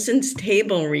Simpsons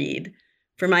table read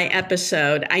for my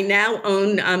episode. I now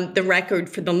own the record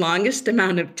for the longest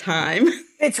amount of time.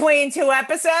 Between two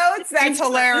episodes? That's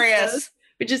hilarious. Episodes,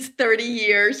 which is 30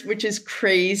 years, which is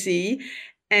crazy.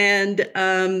 And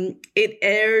it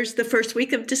airs the first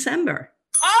week of December.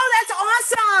 Oh, that's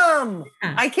awesome.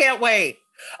 Yeah. I can't wait.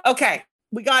 Okay.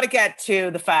 We got to get to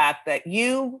the fact that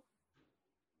you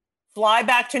fly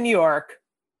back to New York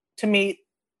to meet.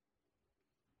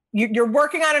 You're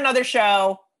working on another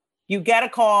show. You get a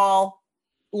call,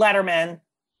 Letterman.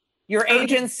 Your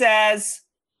agent says,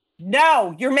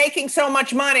 no, you're making so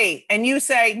much money. And you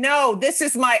say, no, this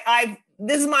is what I've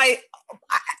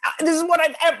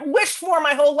wished for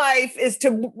my whole life is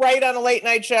to write on a late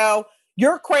night show.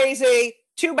 You're crazy.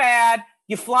 Too bad.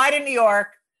 You fly to New York.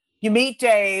 You meet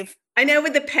Dave. I know,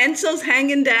 with the pencils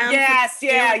hanging down. Yes,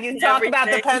 yeah. You talk about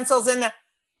the pencils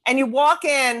and you walk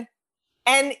in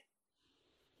and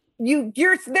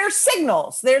there's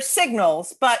signals. There's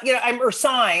signals, but or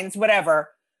signs, whatever.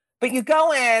 But you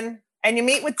go in and you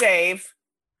meet with Dave.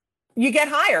 You get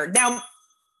hired. Now,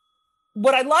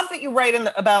 what I love that you write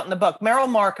about in the book, Meryl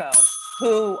Marco,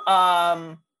 who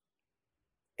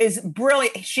is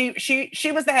brilliant.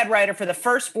 She was the head writer for the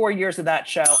first 4 years of that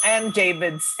show, and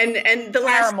David's And the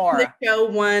last time the show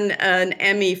won an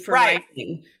Emmy for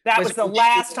writing. That was the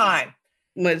last time.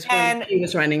 Was when she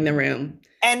was running the room.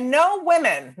 And no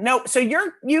women, no. So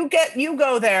you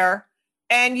go there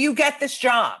and you get this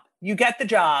job. You get the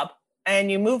job and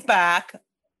you move back.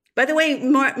 By the way,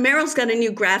 Meryl's got a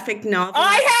new graphic novel.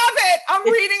 I have it. I'm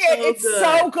reading it. It's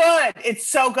so good. It's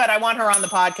so good. I want her on the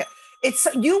podcast. It's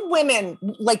you women,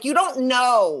 like, you don't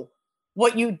know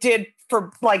what you did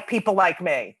for like people like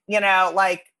me, you know,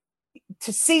 like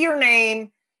to see your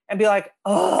name and be like,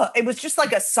 oh, it was just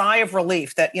like a sigh of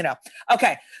relief that, you know,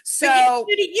 okay. So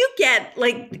do you get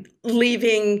like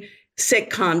leaving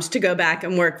sitcoms to go back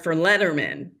and work for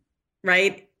Letterman,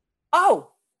 right? Oh,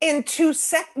 in 2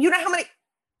 seconds, you know how many,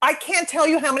 I can't tell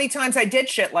you how many times I did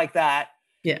shit like that.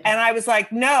 Yeah. And I was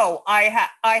like, no, I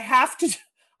have to,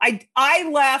 I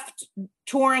left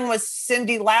touring with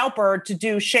Cyndi Lauper to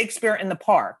do Shakespeare in the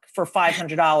Park for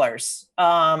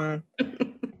 $500.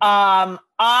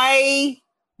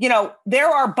 You know, there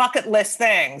are bucket list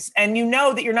things, and you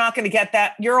know that you're not going to get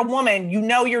that. You're a woman, you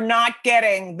know, you're not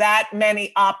getting that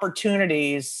many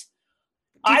opportunities.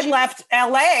 I left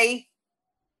LA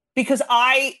because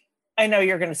I know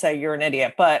you're going to say you're an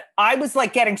idiot, but I was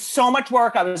like getting so much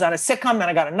work. I was on a sitcom, then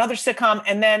I got another sitcom.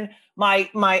 And then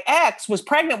my ex was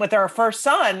pregnant with our first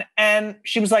son. And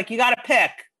she was like, you got to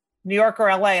pick New York or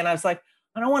LA. And I was like,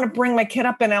 I don't want to bring my kid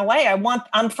up in LA.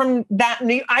 I'm from that.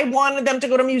 I wanted them to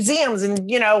go to museums and,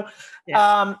 you know,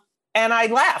 and I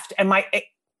left, and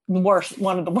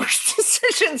one of the worst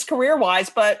decisions career-wise,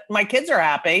 but my kids are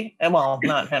happy. And well,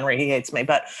 not Henry, he hates me,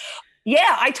 but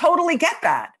yeah, I totally get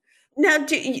that. Now,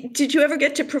 did you ever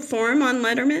get to perform on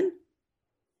Letterman?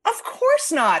 Of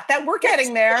course not. That we're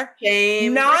getting there.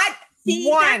 Not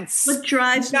once. What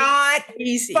drives not me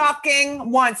crazy.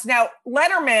 Fucking once. Now,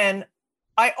 Letterman,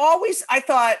 I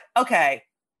thought, okay,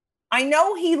 I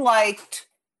know he liked,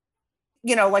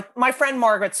 you know, like my friend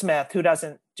Margaret Smith, who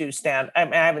doesn't do stand. I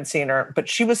haven't seen her, but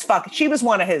she was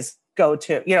one of his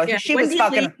go-to, you know, she was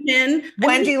fucking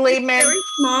Wendy Liebman. Very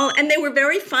small, and they were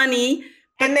very funny.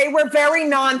 And they were very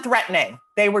non-threatening.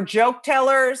 They were joke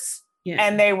tellers,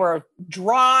 and they were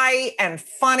dry and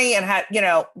funny and had, you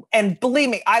know, and believe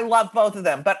me, I love both of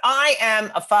them, but I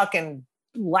am a fucking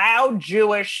loud,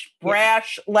 Jewish,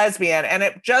 brash lesbian. And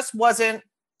it just wasn't.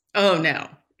 Oh, no.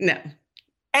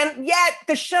 And yet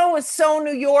the show is so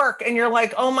New York, and you're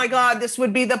like, oh my God, this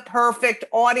would be the perfect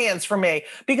audience for me.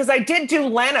 Because I did do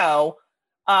Leno,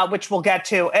 which we'll get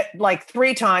to like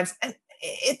 3 times. And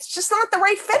it's just not the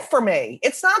right fit for me.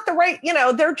 It's not the right, you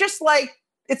know, they're just like,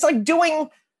 it's like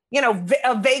doing, you know,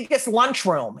 a Vegas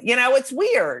lunchroom, you know, it's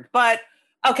weird, but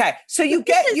okay. So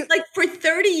like for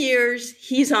 30 years,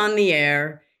 he's on the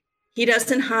air. He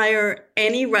doesn't hire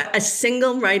a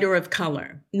single writer of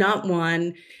color, not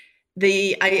one.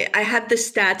 I have the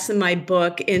stats in my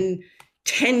book. In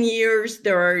 10 years,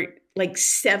 there are like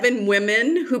 7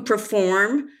 women who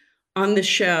perform on the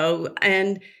show.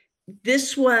 And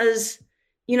this was,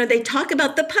 you know, they talk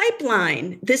about the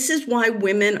pipeline. This is why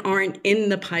women aren't in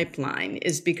the pipeline,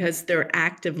 is because they're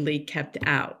actively kept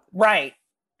out. Right.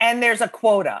 And there's a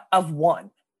quota of 1.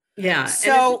 Yeah.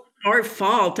 So it's our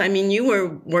fault. I mean, you were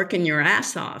working your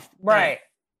ass off. Right.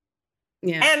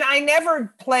 Yeah. And I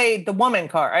never played the woman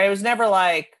card. I was never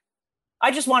like,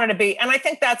 I just wanted to be, and I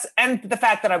think and the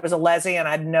fact that I was a lesbian,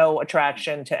 I had no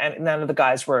attraction to, and none of the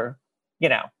guys were, you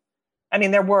know, I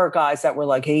mean, there were guys that were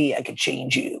like, hey, I could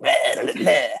change you.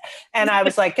 And I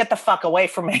was like, get the fuck away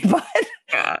from me.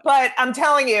 But I'm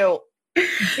telling you,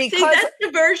 because see, that's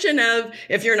the version of,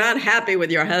 if you're not happy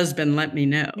with your husband, let me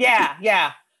know.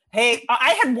 Yeah. Hey,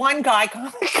 I had one guy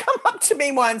come up to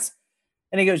me once,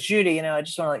 and he goes, Judy, you know, I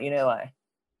just want to let you know,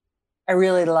 I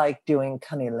really like doing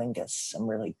cunnilingus. I'm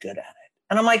really good at it.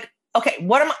 And I'm like, okay,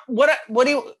 what do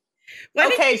you,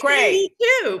 okay, great. Me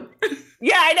too.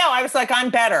 Yeah, I know. I was like, I'm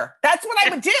better. That's what I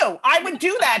would do. I would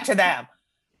do that to them.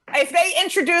 If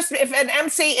an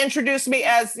MC introduced me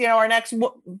as, you know, our next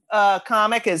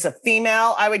comic is a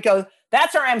female, I would go,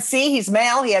 that's our MC. He's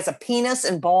male. He has a penis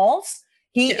and balls.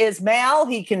 He is male.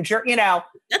 He can jerk, you know,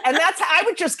 and that's, I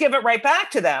would just give it right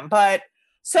back to them. But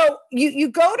so you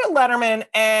go to Letterman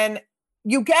and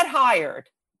you get hired.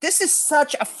 This is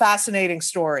such a fascinating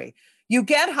story. You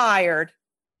get hired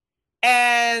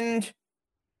and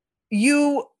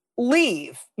you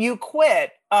leave, you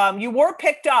quit. You were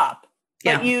picked up,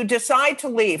 but you decide to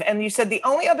leave. And you said the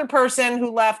only other person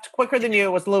who left quicker than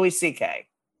you was Louis C.K.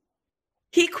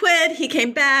 He quit. He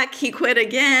came back. He quit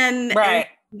again. Right.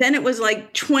 Then it was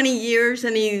like 20 years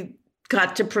and he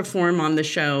got to perform on the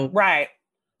show. Right.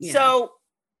 Yeah. So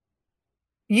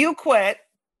you quit,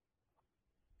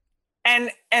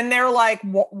 and they're like,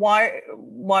 why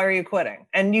are you quitting?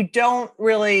 And you don't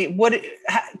really,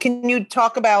 can you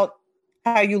talk about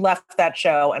how you left that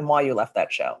show and why you left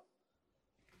that show?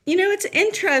 It's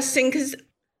interesting because,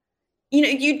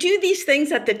 you do these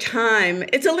things at the time.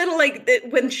 It's a little like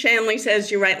when Shanley says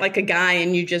you write like a guy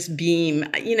and you just beam.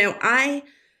 I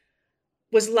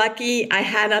was lucky. I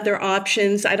had other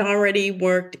options. I'd already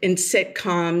worked in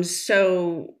sitcoms.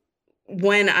 So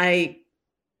when I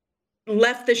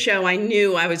left the show, I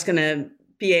knew I was going to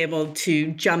be able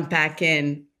to jump back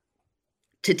in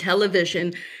to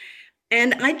television.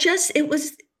 And it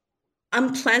was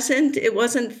unpleasant. It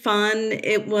wasn't fun.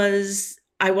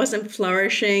 I wasn't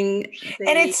flourishing.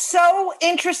 And it's so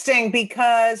interesting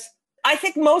because I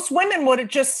think most women would have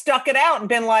just stuck it out and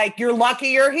been like, you're lucky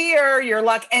you're here. You're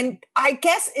lucky. And I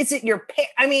guess,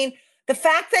 the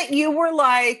fact that you were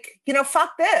like,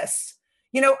 fuck this.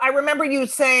 I remember you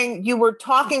saying you were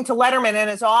talking to Letterman in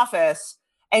his office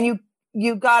and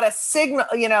you got a signal,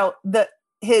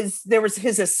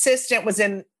 his assistant was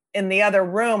in the other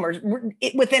room or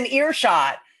within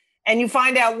earshot. And you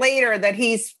find out later that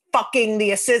he's fucking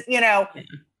the assist, Yeah.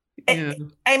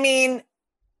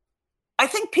 I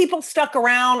think people stuck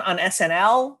around on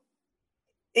SNL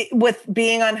with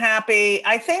being unhappy.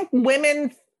 I think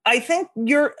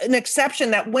you're an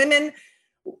exception, that women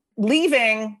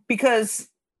leaving because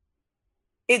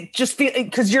it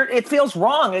feels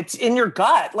wrong. It's in your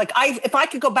gut. Like if I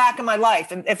could go back in my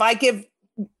life and if I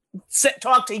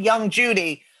talk to young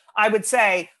Judy, I would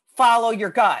say, follow your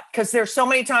gut. Because there's so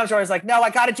many times where I was like, no, I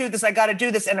got to do this.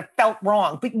 And it felt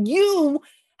wrong. But you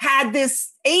had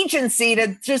this agency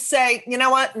to just say, you know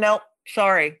what? No,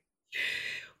 sorry.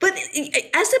 But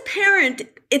as a parent,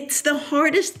 it's the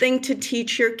hardest thing to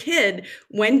teach your kid.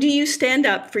 When do you stand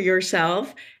up for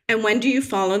yourself? And when do you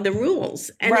follow the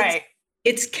rules? And right.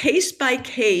 It's case by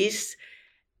case.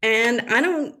 And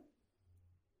I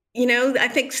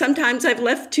think sometimes I've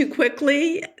left too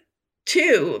quickly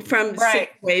too from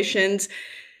situations.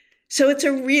 So it's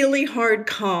a really hard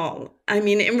call. In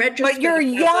retrospect. But you're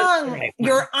young.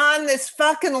 You're on this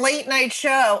fucking late night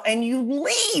show and you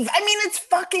leave. It's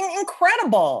fucking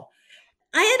incredible.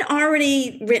 I had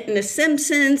already written The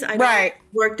Simpsons. I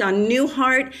worked on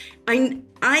Newhart. I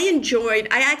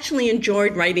actually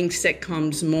enjoyed writing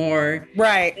sitcoms more.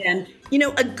 Right. And,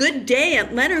 a good day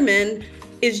at Letterman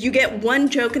is you get one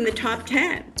joke in the top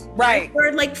 10. Right. There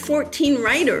are like 14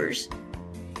 writers.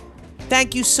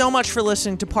 Thank you so much for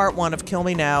listening to part 1 of Kill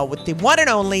Me Now with the one and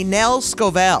only Nell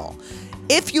Scovell.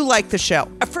 If you like the show,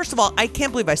 first of all, I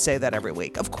can't believe I say that every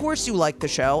week. Of course you like the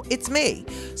show. It's me.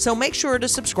 So make sure to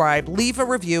subscribe, leave a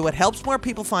review. It helps more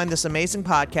people find this amazing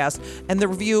podcast, and the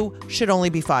review should only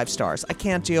be 5 stars. I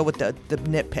can't deal with the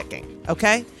nitpicking,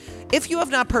 okay? If you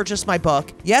have not purchased my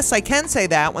book, yes, I can say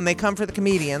that when they come for the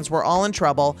comedians, we're all in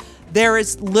trouble. There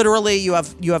is literally, you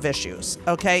have issues,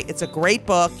 okay? It's a great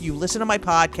book. You listen to my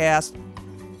podcast.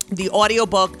 The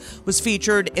audiobook was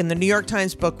featured in the New York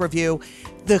Times Book Review.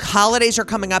 The holidays are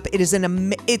coming up.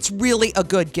 It's really a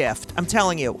good gift. I'm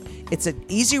telling you, it's an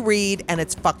easy read and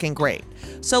it's fucking great.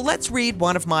 So let's read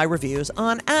one of my reviews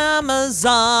on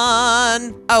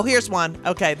Amazon. Oh, here's one.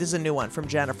 Okay, this is a new one from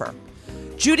Jennifer.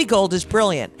 Judy Gold is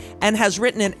brilliant and has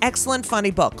written an excellent,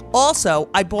 funny book. Also,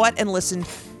 I bought and listened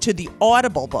to the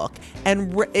Audible book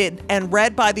and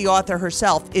read by the author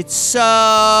herself. It's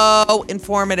so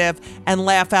informative and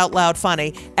laugh out loud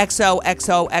funny.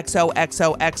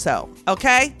 XOXOXOXOXO.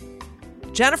 Okay?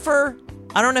 Jennifer,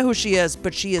 I don't know who she is,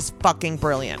 but she is fucking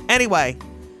brilliant. Anyway,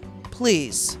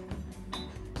 please,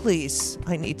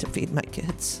 I need to feed my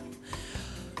kids.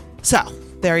 So,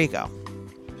 there you go.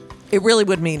 It really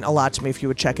would mean a lot to me if you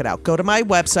would check it out. Go to my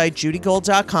website,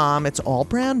 judygold.com. It's all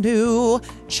brand new.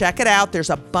 Check it out. There's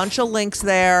a bunch of links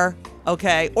there,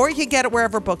 okay? Or you can get it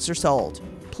wherever books are sold.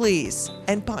 Please.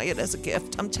 And buy it as a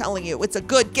gift. I'm telling you, it's a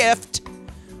good gift.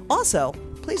 Also,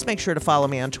 please make sure to follow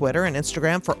me on Twitter and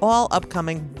Instagram for all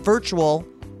upcoming virtual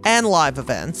and live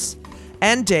events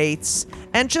and dates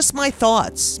and just my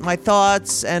thoughts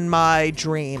and my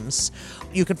dreams.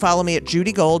 You can follow me at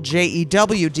Judy Gold,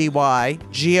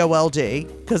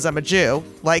 JEWDYGOLD, because I'm a Jew,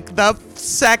 like the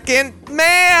second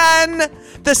man.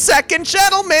 The second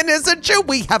gentleman is a Jew.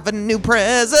 We have a new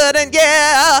president,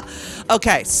 yeah.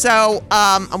 Okay, so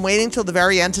I'm waiting till the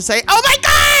very end to say, oh my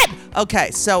God! Okay,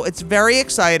 so it's very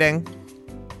exciting.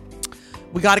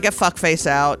 We got to get Fuckface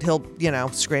out. He'll,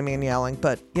 screaming and yelling,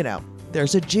 but,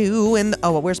 there's a Jew in the,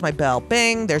 where's my bell?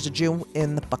 Bing, there's a Jew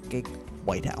in the fucking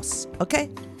White House. Okay?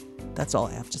 That's all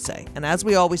I have to say. And as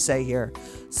we always say here,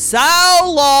 so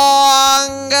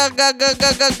long.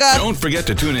 Don't forget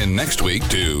to tune in next week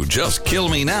to Just Kill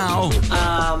Me Now.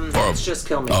 It's Just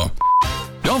Kill Me. Oh.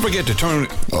 Don't forget to turn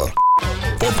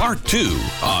for part 2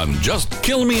 on Just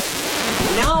Kill Me.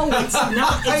 No, it's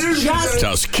not. It's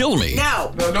Just Kill Me.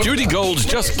 No. Judy Gold's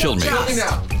Just Kill Me.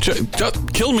 Just.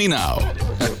 Just Kill Me Now.